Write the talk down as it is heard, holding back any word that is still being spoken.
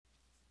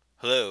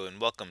Hello and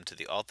welcome to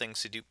the All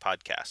Things Hadoop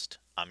podcast.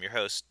 I'm your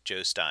host,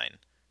 Joe Stein,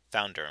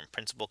 founder and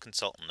principal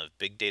consultant of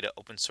Big Data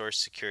Open Source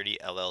Security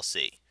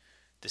LLC.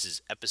 This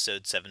is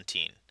episode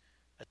 17,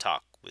 a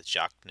talk with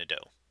Jacques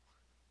Nadeau.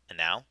 And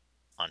now,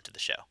 on to the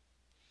show.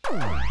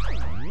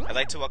 I'd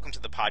like to welcome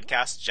to the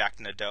podcast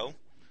Jacques Nadeau.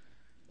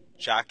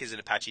 Jacques is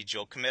an Apache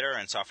Joule committer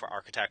and software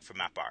architect for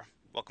MapR.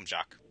 Welcome,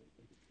 Jacques.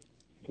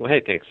 Well,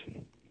 hey, thanks.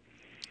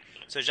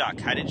 So, Jacques,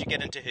 how did you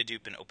get into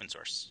Hadoop and open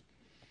source?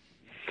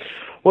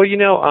 Well,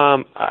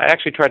 I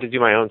actually tried to do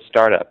my own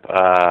startup.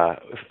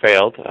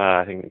 Failed.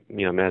 I think,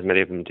 as many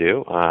of them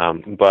do.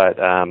 But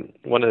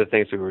one of the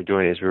things that we were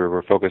doing is we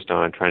were focused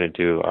on trying to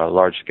do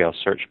large-scale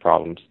search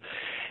problems.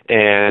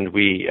 And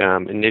we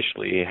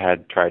initially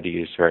had tried to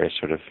use various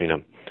sort of,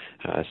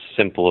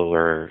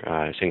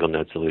 simpler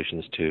single-node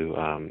solutions to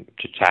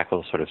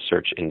tackle sort of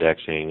search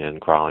indexing and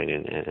crawling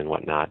and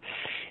whatnot,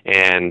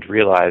 and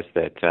realized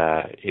that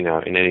in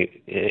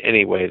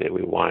any way that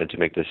we wanted to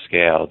make this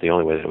scale, the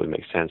only way that it would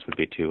make sense would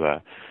be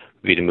to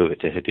move it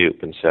to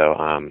Hadoop. And so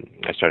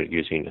I started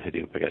using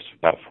Hadoop, I guess,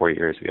 about 4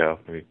 years ago,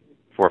 maybe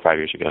 4 or 5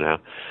 years ago now,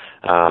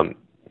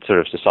 sort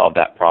of to solve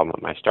that problem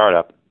at my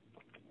startup.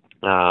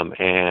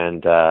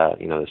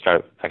 The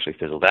startup actually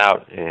fizzled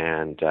out,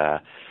 and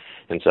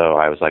so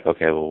I was like,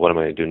 okay, well, what am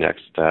I going to do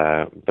next?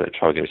 But it's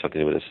probably going to be something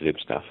to do with this Hadoop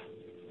stuff.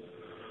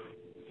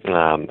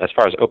 As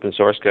far as open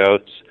source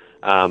goes,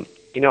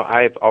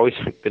 I've always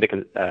been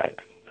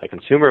a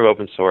consumer of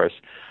open source.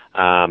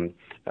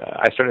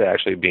 I started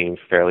actually being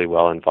fairly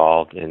well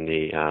involved in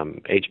the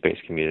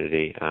HBase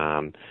community,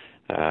 trying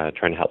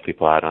to help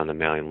people out on the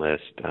mailing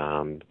list.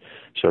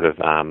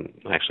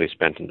 Actually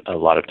spent a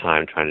lot of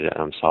time trying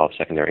to solve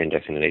secondary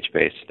indexing in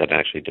HBase. That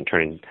actually didn't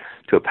turn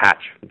into a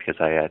patch because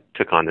I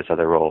took on this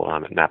other role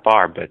at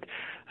MapR, but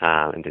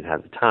and didn't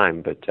have the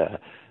time. But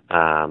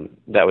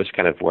that was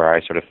kind of where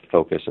I sort of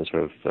focused and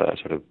sort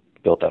of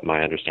built up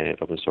my understanding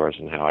of open source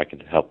and how I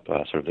could help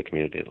sort of the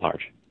community at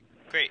large.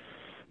 Great.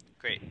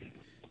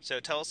 So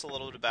tell us a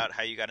little bit about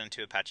how you got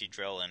into Apache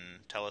Drill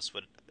and tell us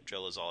what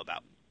Drill is all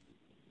about.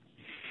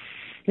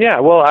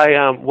 Yeah, well,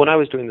 I when I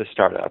was doing the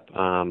startup,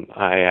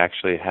 I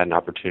actually had an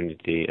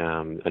opportunity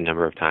a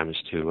number of times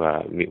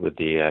to meet with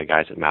the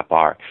guys at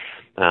MapR,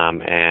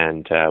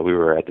 and we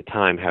were at the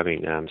time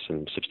having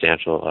some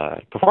substantial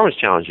performance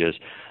challenges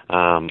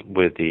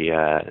with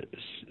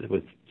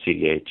with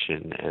CDH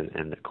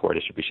and the core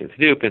distribution of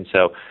Hadoop. And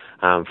so,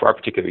 for our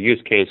particular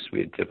use case,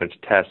 we did a bunch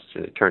of tests,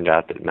 and it turned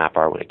out that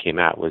MapR, when it came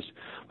out, was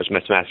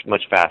much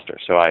faster.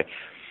 So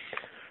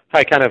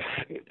I kind of,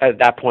 at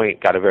that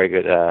point, got a very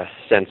good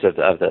sense of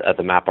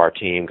the MapR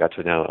team. Got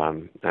to know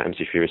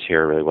MC Freevis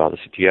here really well, the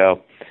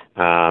CTO.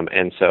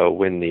 And so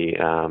when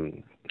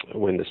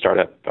the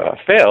startup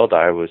failed,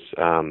 I was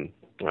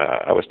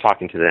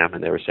talking to them,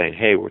 and they were saying,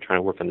 "Hey, we're trying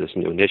to work on this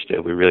new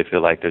initiative. We really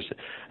feel like there's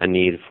a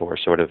need for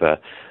sort of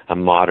a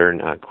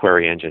modern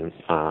query engine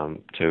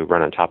to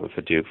run on top of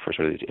Hadoop for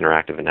sort of these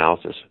interactive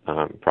analysis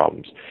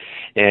problems."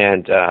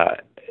 And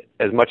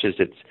as much as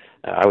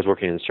I was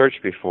working in search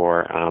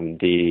before,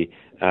 the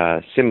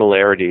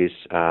similarities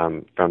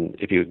from,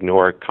 if you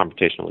ignore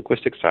computational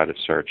linguistics side of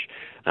search,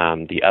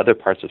 the other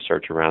parts of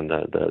search around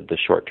the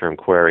short-term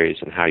queries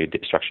and how you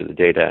structure the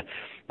data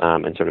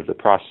and sort of the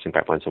processing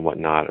pipelines and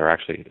whatnot are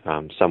actually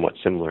somewhat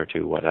similar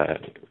to what an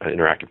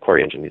interactive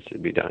query engine needs to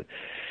be done.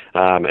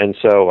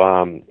 So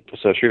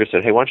Shrivas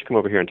said, "Hey, why don't you come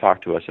over here and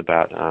talk to us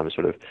about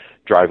sort of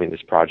driving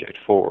this project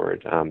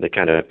forward?" They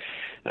kind of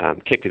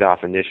kicked it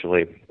off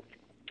initially,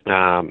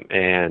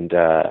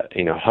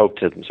 hoped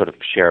to sort of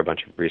share a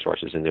bunch of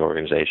resources in the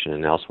organization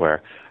and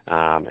elsewhere,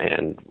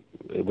 and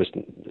it was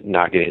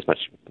not getting as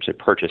much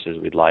purchase as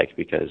we'd like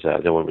because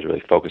no one was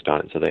really focused on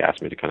it. So they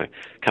asked me to kind of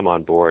come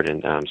on board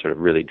and sort of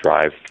really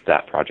drive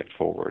that project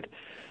forward.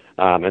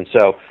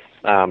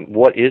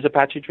 What is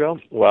Apache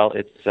Drill? Well,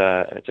 it's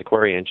a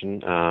query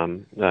engine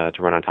to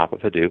run on top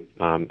of Hadoop,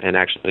 and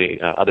actually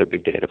other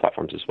big data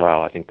platforms as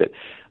well. I think that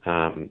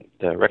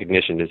the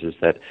recognition is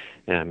that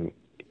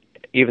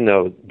even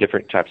though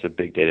different types of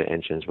big data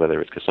engines,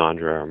 whether it's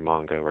Cassandra or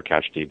Mongo or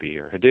CouchDB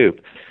or Hadoop,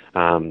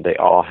 they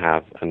all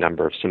have a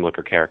number of similar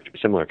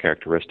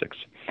characteristics.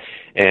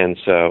 And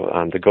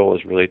so the goal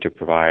is really to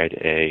provide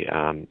a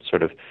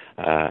sort of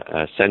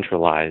a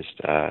centralized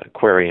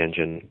query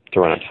engine to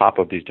run on top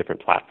of these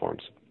different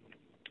platforms.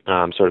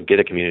 Sort of get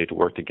a community to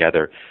work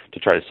together to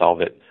try to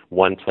solve it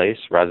one place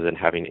rather than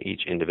having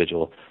each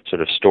individual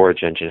sort of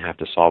storage engine have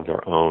to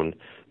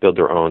build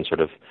their own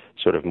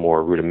sort of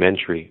more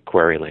rudimentary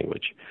query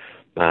language.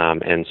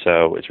 And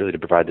so it's really to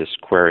provide this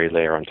query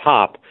layer on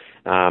top.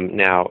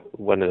 Now,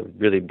 one of the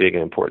really big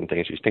and important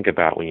things you think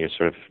about when you're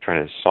sort of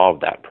trying to solve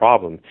that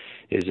problem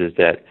is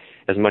that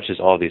as much as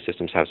all of these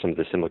systems have some of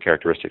the similar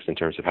characteristics in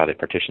terms of how they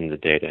partition the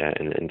data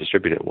and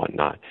distribute it and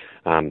whatnot,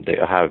 they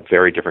have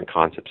very different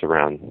concepts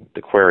around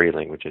the query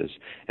languages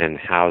and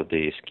how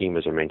the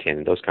schemas are maintained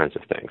and those kinds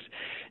of things.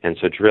 And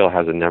so Drill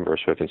has a number of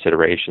sort of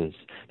considerations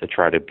to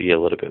try to be a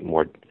little bit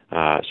more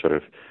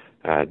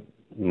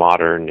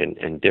modern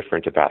and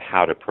different about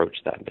how to approach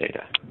that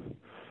data.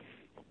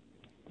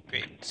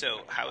 Great.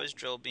 So how is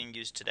Drill being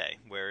used today?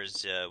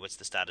 What's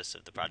the status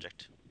of the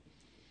project?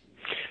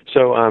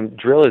 So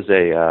Drill is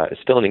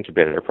still an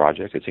incubator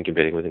project. It's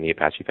incubating within the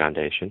Apache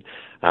Foundation.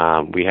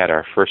 We had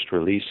our first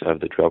release of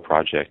the Drill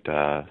project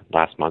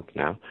last month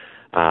now,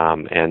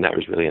 and that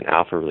was really an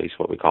alpha release,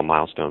 what we call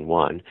Milestone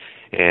 1.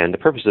 And the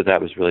purpose of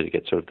that was really to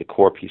get sort of the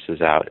core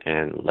pieces out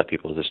and let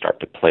people just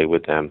start to play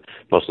with them,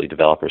 mostly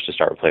developers to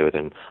start to play with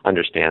them,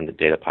 understand the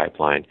data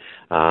pipeline.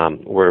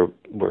 We're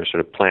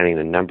sort of planning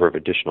a number of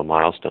additional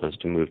milestones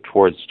to move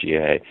towards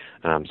GA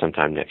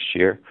sometime next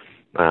year.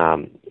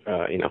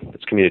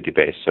 It's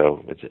community-based,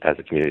 so as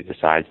the community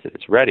decides that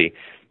it's ready.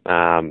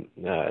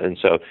 And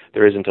so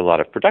there isn't a lot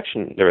of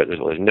production. There's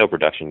no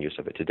production use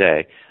of it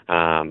today.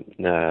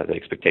 The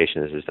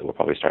expectation is that we'll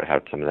probably start to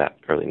have some of that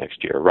early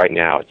next year. Right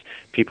now, it's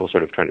people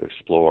sort of trying to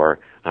explore,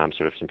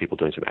 sort of some people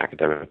doing some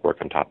academic work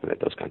on top of it,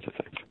 those kinds of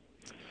things.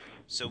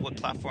 So what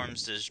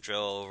platforms does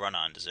Drill run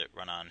on? Does it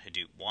run on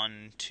Hadoop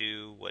 1,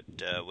 2? What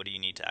do you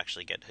need to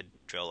actually get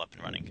Drill up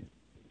and running?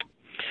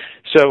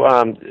 So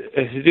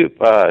Hadoop,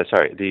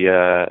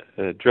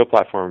 the Drill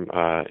platform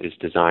is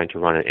designed to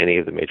run on any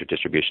of the major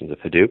distributions of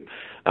Hadoop.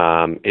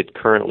 It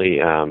currently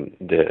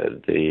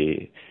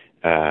the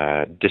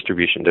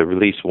distribution, the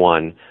release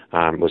 1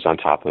 was on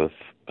top of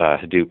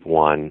Hadoop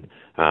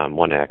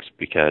 1x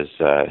because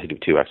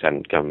Hadoop 2x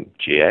hadn't come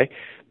GA.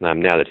 Now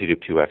that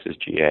Hadoop 2x is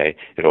GA,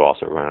 it'll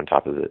also run on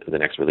top of the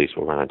next release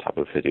will run on top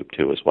of Hadoop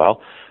 2 as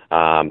well.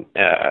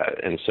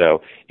 And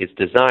so it's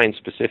designed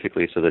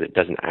specifically so that it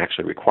doesn't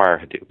actually require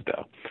Hadoop,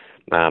 though.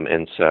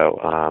 And so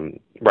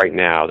right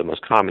now, the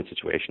most common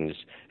situations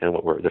and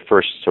the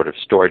first sort of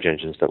storage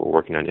engines that we're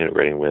working on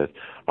integrating with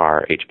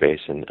are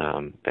HBase and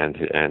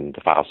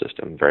the file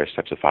system, various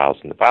types of files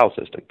in the file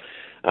system.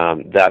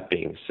 That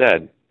being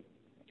said,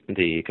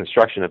 the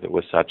construction of it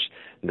was such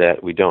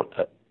that we don't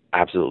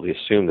absolutely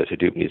assume that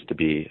Hadoop needs to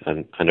be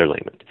an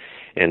underlayment.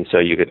 And so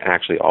you could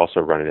actually also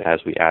run it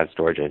as we add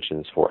storage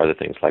engines for other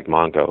things like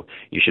Mongo.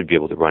 You should be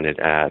able to run it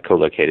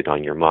co-located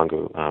on your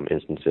Mongo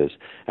instances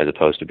as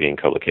opposed to being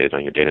co-located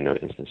on your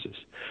Datanode instances.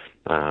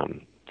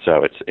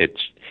 So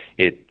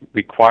it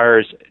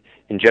requires,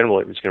 in general,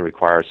 it's going to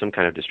require some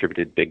kind of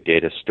distributed big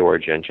data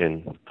storage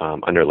engine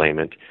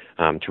underlayment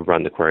to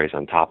run the queries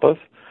on top of.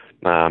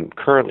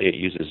 Currently, it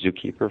uses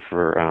Zookeeper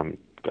for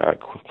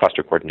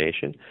cluster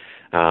coordination,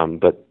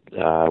 but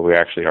we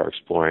actually are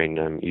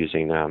exploring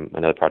using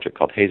another project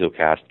called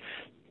Hazelcast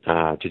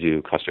to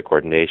do cluster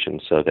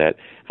coordination so that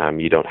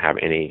you don't have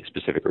any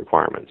specific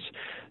requirements.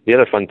 The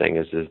other fun thing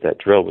is that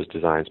Drill was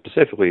designed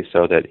specifically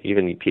so that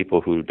even people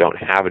who don't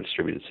have a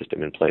distributed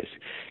system in place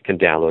can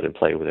download and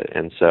play with it.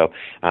 And so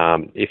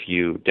if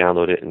you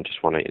download it and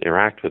just want to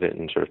interact with it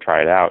and sort of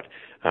try it out,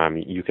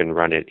 you can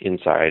run it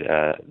inside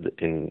of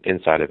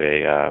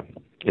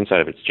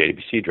its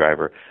JDBC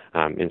driver,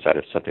 inside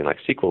of something like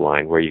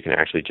SQLine, where you can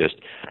actually just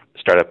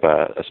start up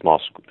a small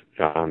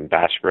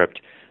bash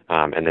script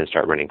and then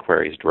start running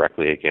queries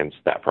directly against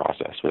that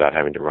process without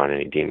having to run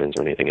any daemons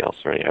or anything else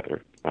or any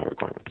other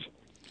requirements.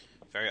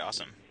 Very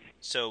awesome.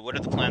 So what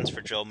are the plans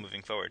for Drill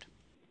moving forward?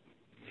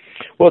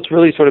 Well, it's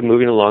really sort of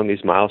moving along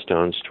these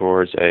milestones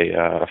towards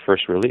a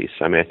first release.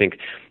 I mean, I think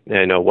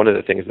one of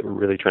the things that we're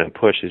really trying to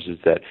push is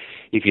that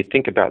if you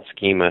think about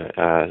schema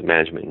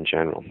management in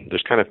general,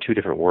 there's kind of two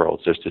different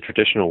worlds. There's the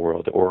traditional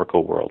world, the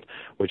Oracle world,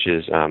 which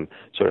is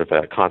sort of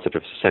a concept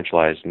of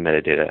centralized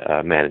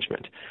metadata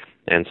management.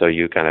 And so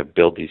you kind of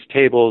build these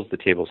tables. The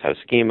tables have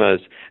schemas,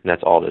 and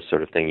that's all this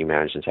sort of thing you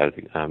manage inside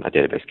of a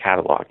database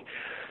catalog.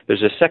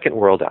 There's a second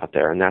world out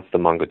there, and that's the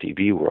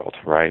MongoDB world,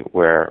 right?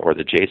 Or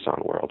the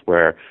JSON world,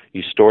 where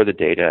you store the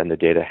data, and the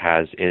data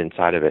has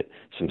inside of it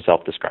some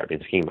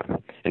self-describing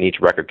schema, and each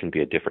record can be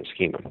a different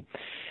schema.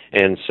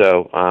 And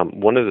so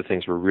one of the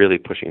things we're really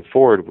pushing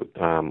forward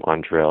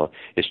on Drill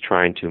is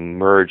trying to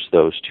merge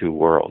those two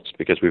worlds,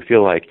 because we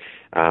feel like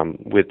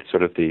with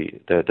sort of the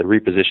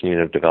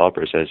repositioning of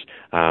developers as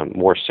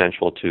more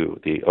central to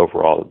the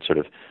overall sort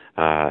of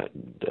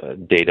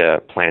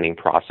data planning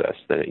process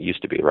than it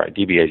used to be, right?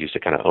 DBAs used to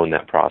kind of own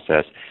that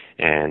process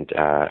and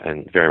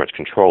very much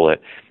control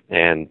it.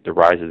 And the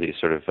rise of these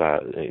sort of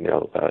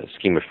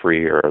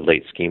schema-free or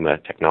late schema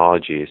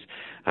technologies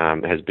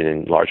has been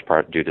in large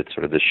part due to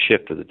sort of the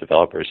shift of the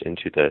developers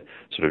into the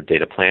sort of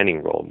data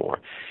planning role more.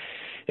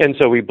 And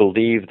so we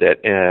believe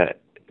that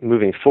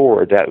moving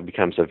forward, that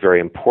becomes a very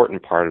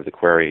important part of the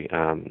query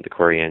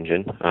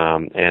engine.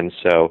 And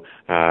so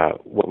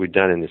what we've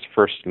done in this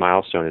first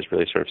milestone is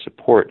really sort of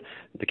support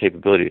the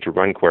capability to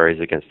run queries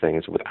against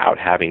things without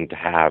having to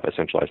have a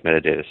centralized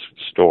metadata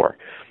store.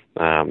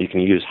 You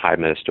can use Hive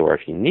Metastore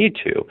if you need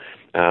to,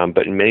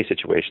 but in many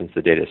situations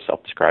the data is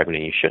self-describing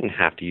and you shouldn't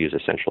have to use a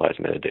centralized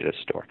metadata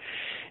store.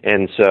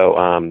 And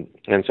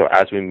so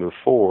as we move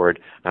forward,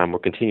 we're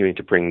continuing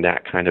to bring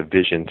that kind of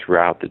vision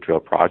throughout the Drill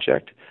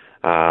project.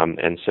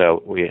 And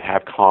so we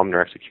have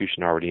columnar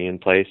execution already in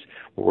place.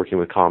 We're working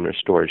with columnar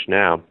storage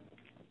now.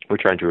 We're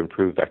trying to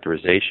improve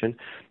vectorization.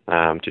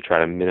 to try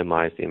to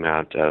minimize the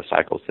amount of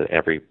cycles that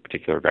every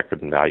particular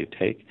record and value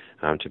take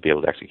to be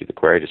able to execute the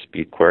query to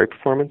speed query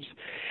performance.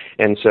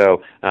 And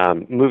so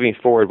moving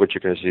forward, what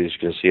you're going to see is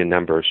you're going to see a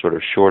number of sort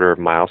of shorter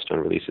milestone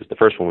releases. The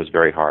first one was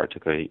very hard. It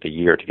took a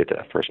year to get to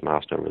that first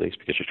milestone release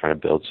because you're trying to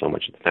build so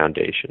much of the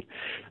foundation.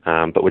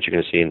 But what you're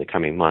going to see in the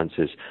coming months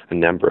is a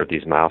number of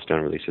these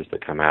milestone releases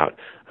that come out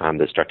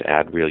that start to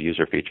add real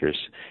user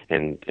features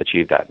and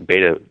achieve that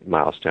beta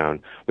milestone,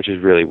 which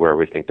is really where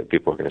we think that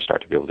people are going to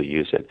start to be able to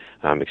use it,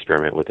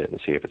 experiment with it, and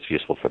see if it's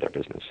useful for their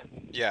business.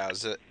 Yeah,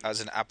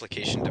 as an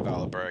application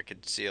developer, I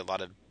could see a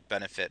lot of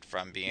benefit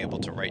from being able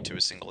to write to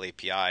a single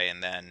API,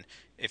 and then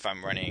if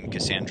I'm running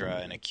Cassandra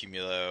and a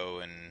Cumulo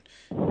and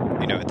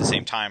at the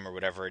same time or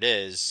whatever it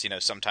is,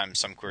 sometimes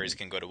some queries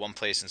can go to one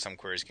place and some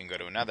queries can go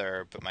to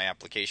another, but my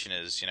application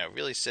is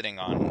really sitting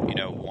on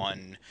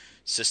one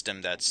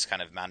system that's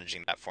kind of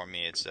managing that for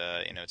me. It's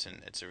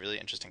it's a really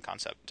interesting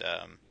concept.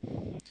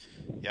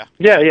 Yeah.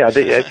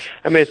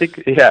 I mean, I think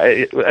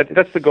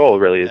that's the goal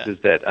really is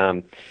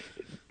that.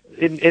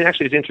 It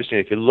actually is interesting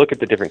if you look at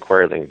the different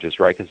query languages,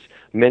 right? Because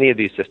many of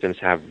these systems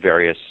have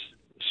various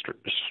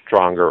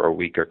stronger or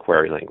weaker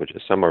query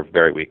languages. Some are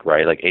very weak,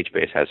 right? Like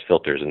HBase has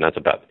filters, and that's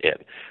about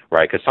it,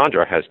 right?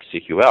 Cassandra has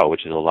CQL,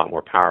 which is a lot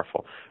more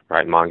powerful,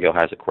 right? Mongo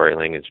has a query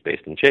language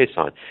based in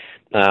JSON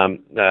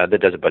that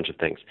does a bunch of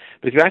things.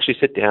 But if you actually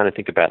sit down and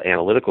think about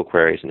analytical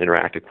queries and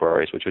interactive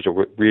queries, which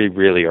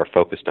really are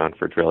focused on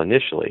for Drill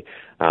initially,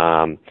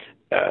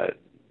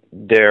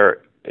 there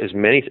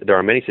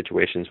are many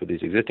situations with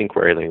these existing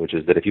query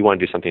languages that if you want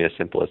to do something as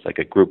simple as like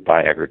a group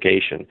by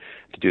aggregation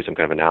to do some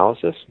kind of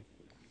analysis,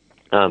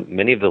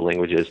 many of the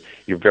languages,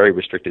 you're very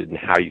restricted in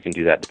how you can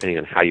do that depending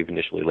on how you've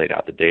initially laid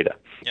out the data.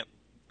 Yep.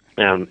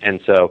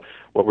 And so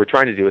what we're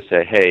trying to do is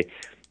say, hey,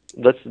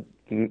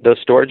 those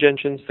storage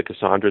engines, the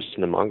Cassandras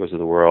and the Mongos of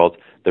the world,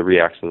 the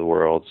Reacts of the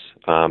world,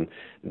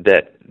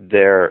 that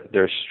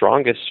their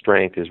strongest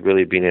strength is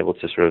really being able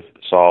to sort of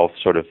solve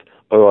sort of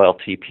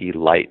OLTP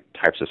light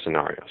types of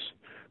scenarios,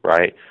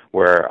 right?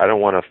 Where I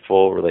don't want a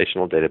full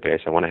relational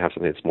database. I want to have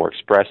something that's more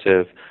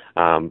expressive,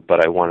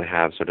 but I want to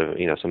have sort of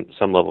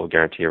some level of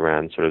guarantee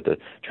around sort of the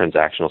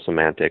transactional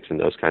semantics and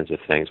those kinds of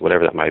things,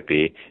 whatever that might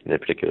be in a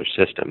particular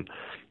system.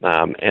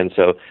 And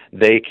so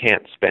they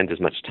can't spend as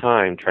much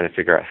time trying to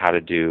figure out how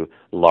to do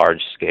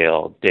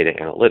large-scale data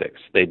analytics.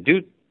 They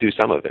do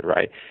some of it,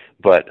 right?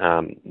 But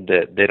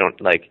they don't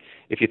like.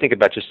 If you think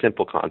about just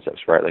simple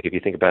concepts, right? Like if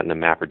you think about in the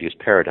map-reduce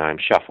paradigm,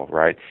 shuffle,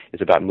 right?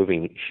 It's about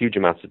moving huge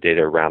amounts of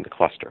data around the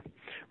cluster,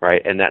 right?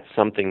 And that's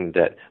something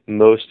that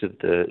most of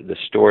the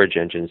storage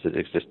engines that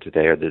exist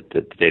today, or the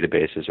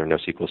databases or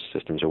NoSQL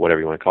systems or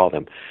whatever you want to call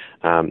them,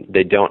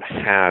 they don't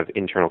have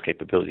internal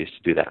capabilities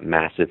to do that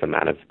massive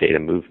amount of data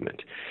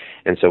movement.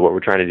 And so what we're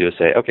trying to do is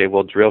say, okay,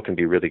 well, Drill can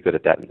be really good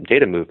at that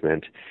data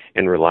movement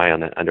and rely on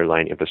that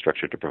underlying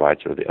infrastructure to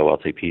provide sort of the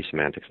OLTP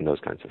semantics and those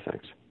kinds of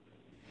things.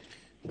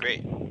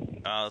 Great.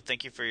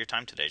 Thank you for your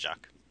time today,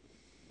 Jacques.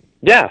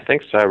 Yeah,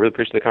 thanks. I really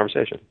appreciate the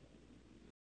conversation.